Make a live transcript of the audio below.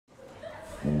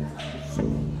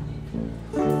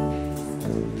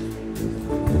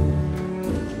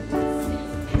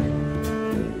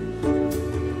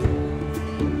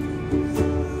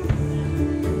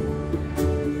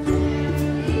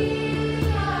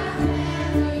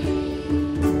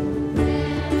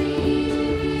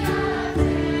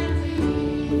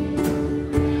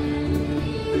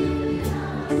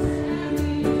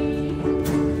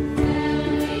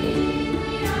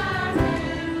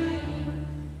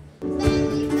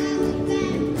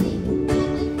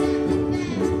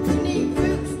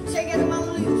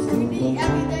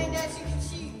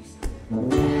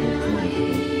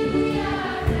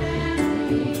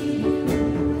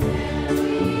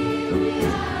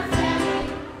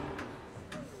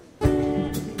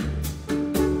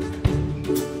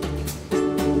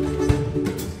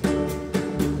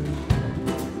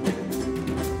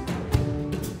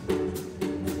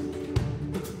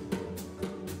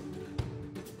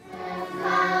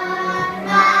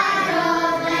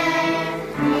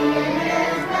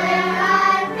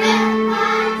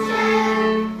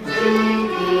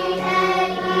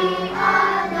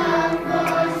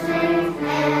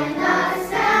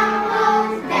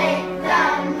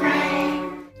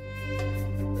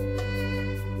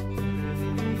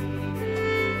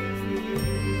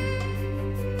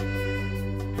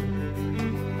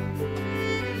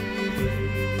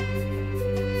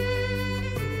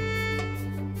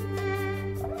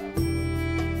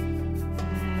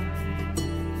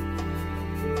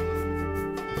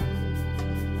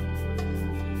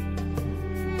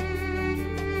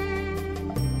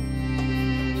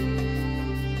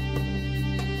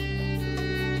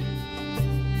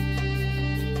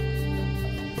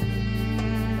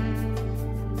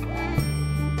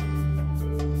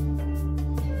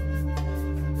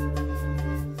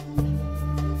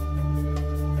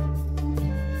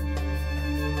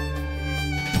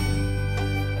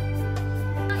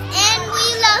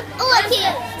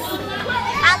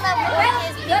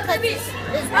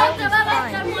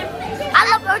I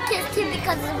love OrchKids too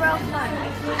because it's real fun.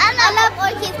 I love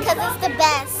OrchKids because it's the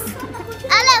best.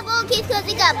 I love OrchKids because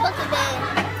we got book of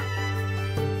bed.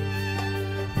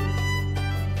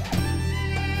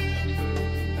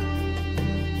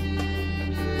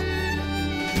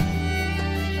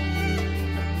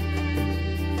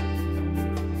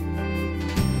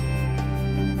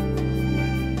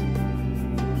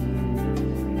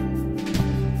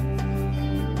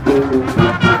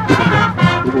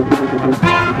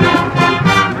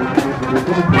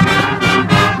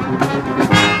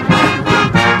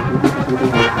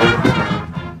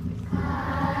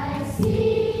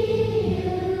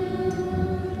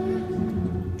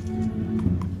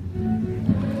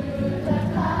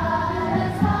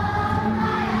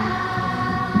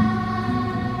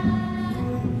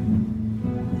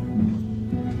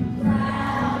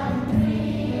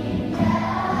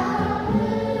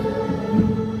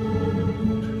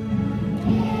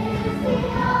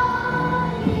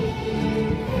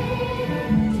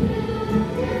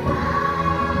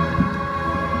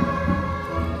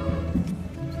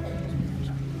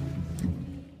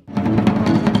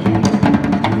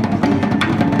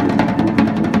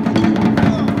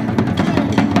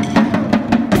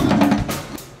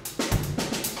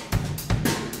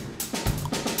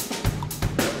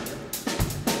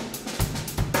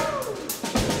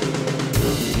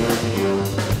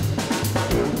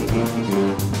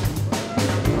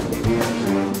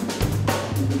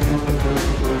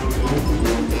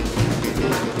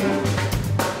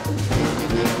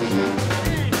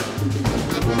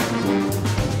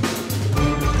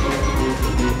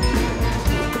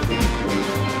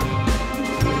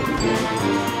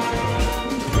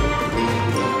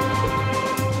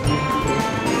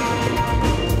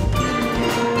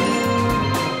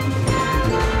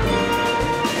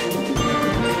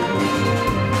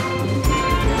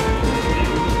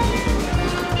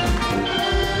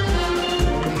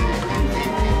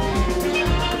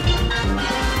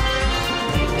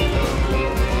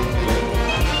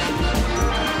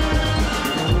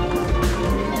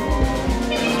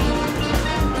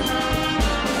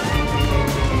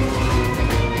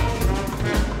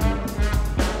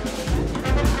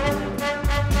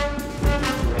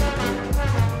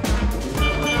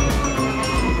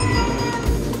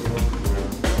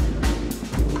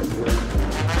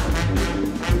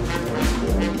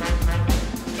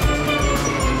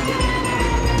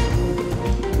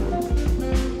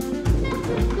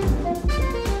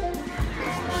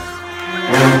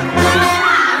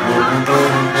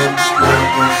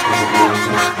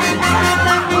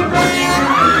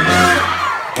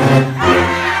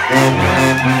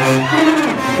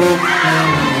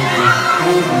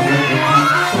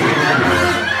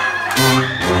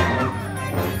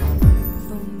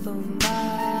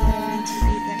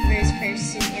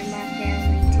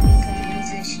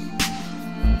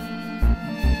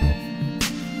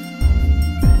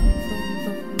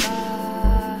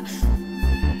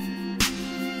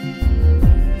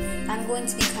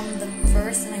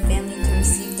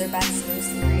 their bachelor's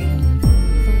degree.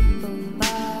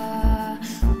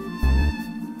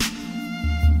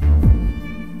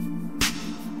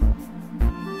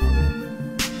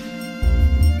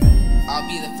 I'll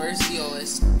be the first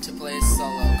violist to play a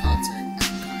solo concert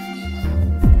at Carnegie Hall.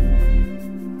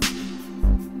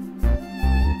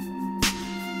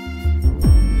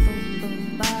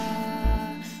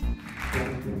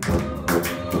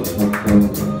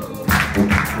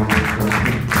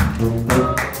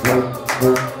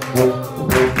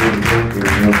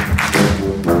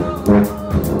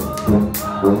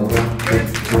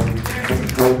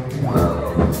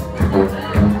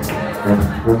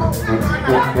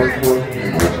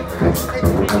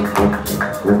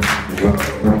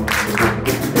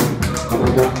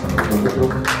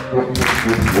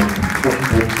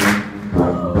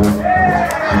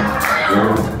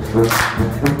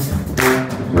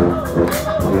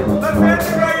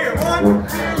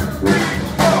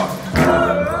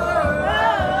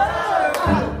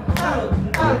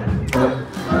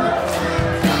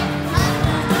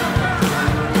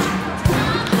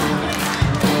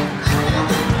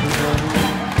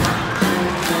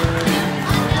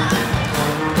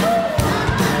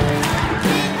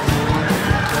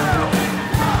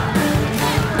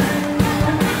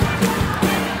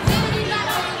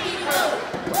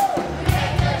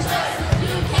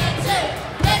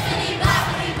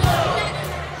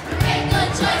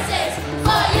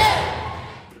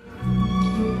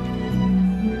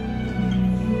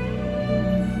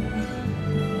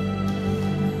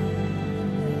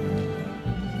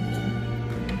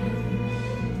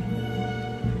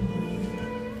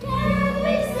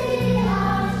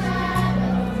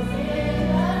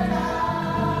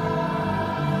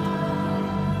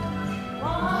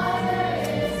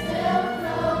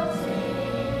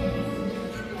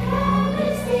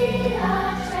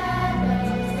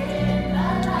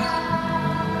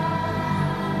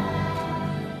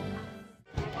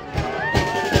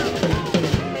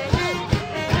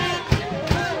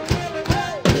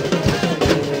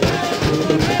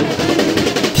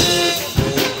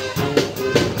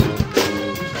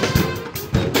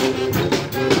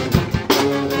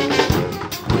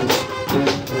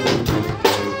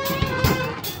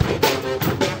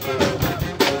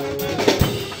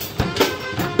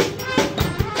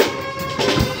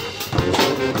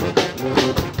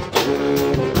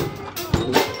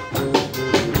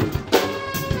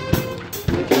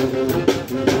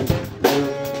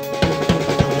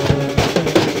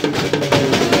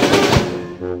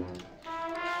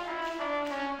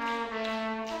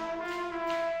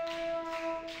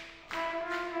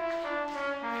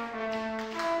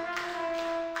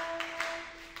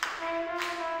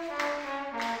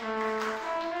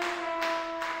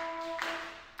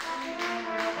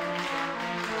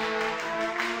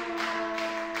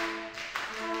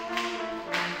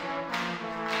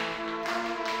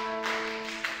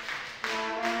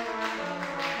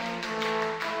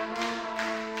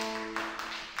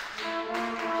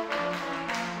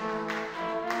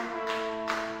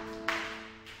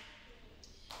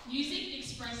 Music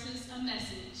expresses a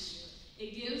message.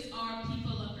 It gives our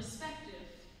people a perspective.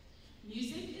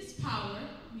 Music is power.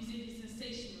 Music is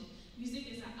sensational. Music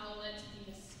is an outlet to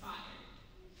be inspired.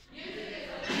 Music is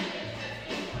a language that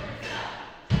speaks for itself.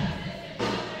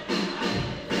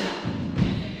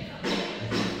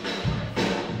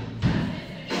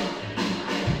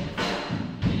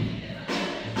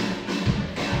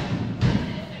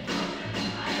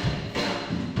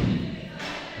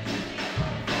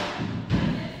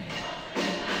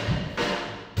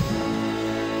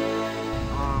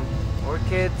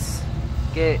 OrchKids,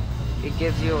 it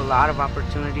gives you a lot of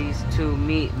opportunities to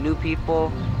meet new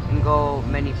people and go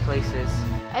many places.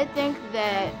 I think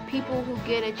that people who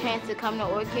get a chance to come to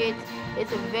OrchKids,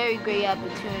 it's a very great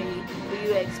opportunity for you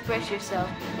to express yourself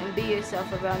and be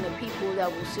yourself around the people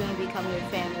that will soon become your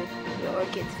family, your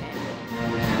OrchKids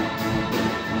family.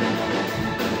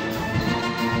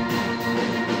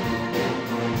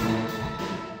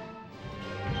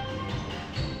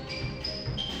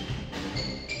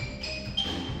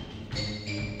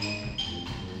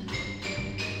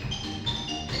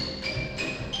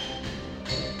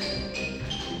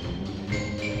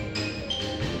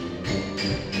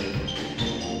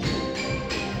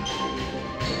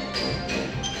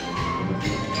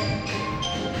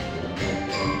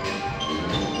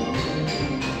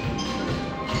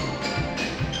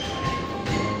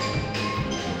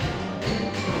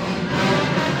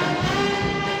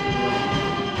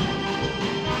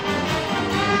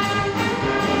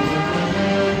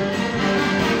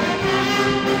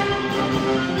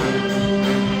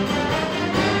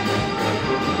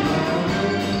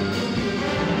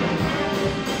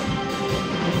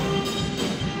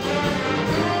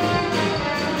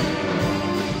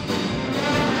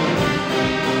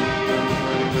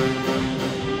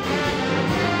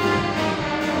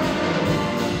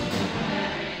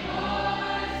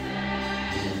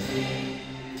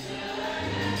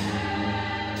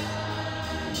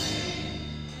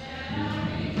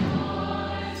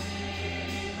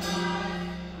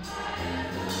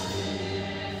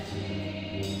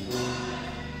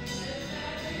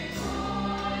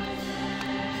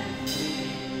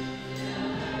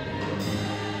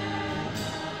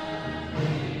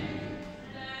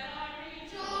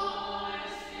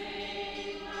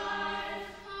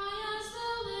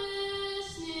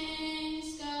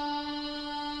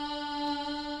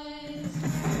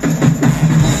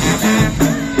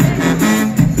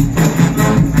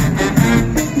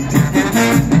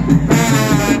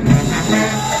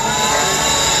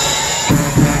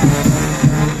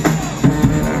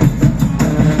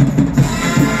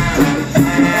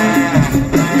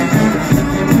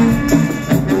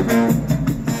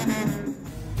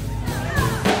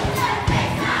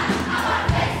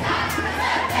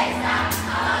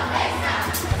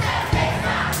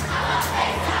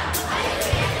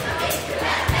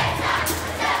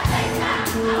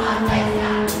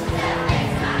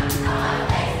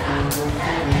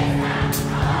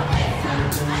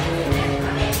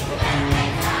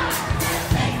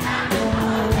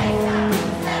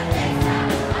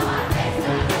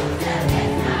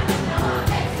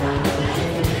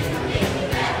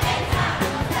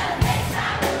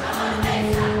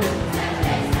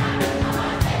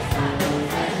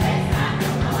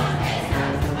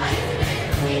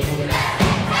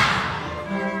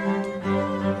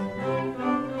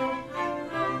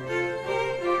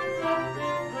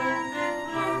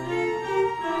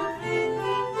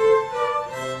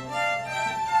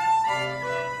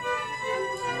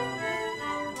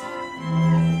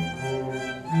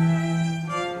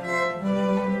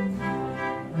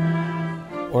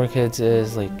 OrchKids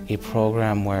is like a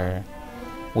program where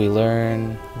we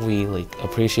learn, we like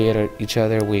appreciate each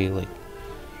other, we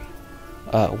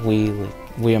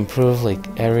improve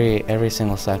like every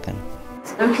single second.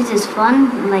 OrchKids is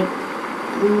fun, like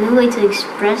a new way to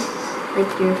express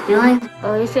like your feelings.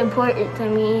 Oh, it's important to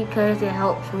me because it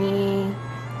helps me.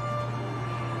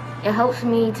 It helps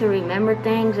me to remember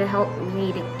things. It helps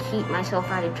me to keep myself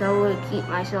out of trouble, to keep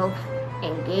myself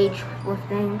engaged with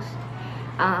things.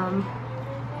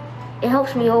 It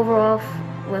helps me overall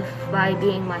by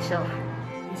being myself.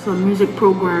 It's a music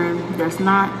program that's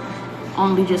not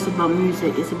only just about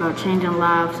music, it's about changing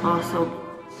lives also.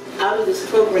 Out of this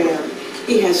program,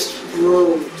 he has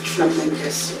grown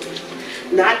tremendously,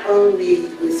 not only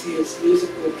with his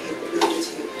musical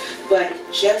capability, but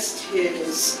just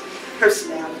his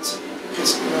personality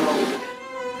has grown.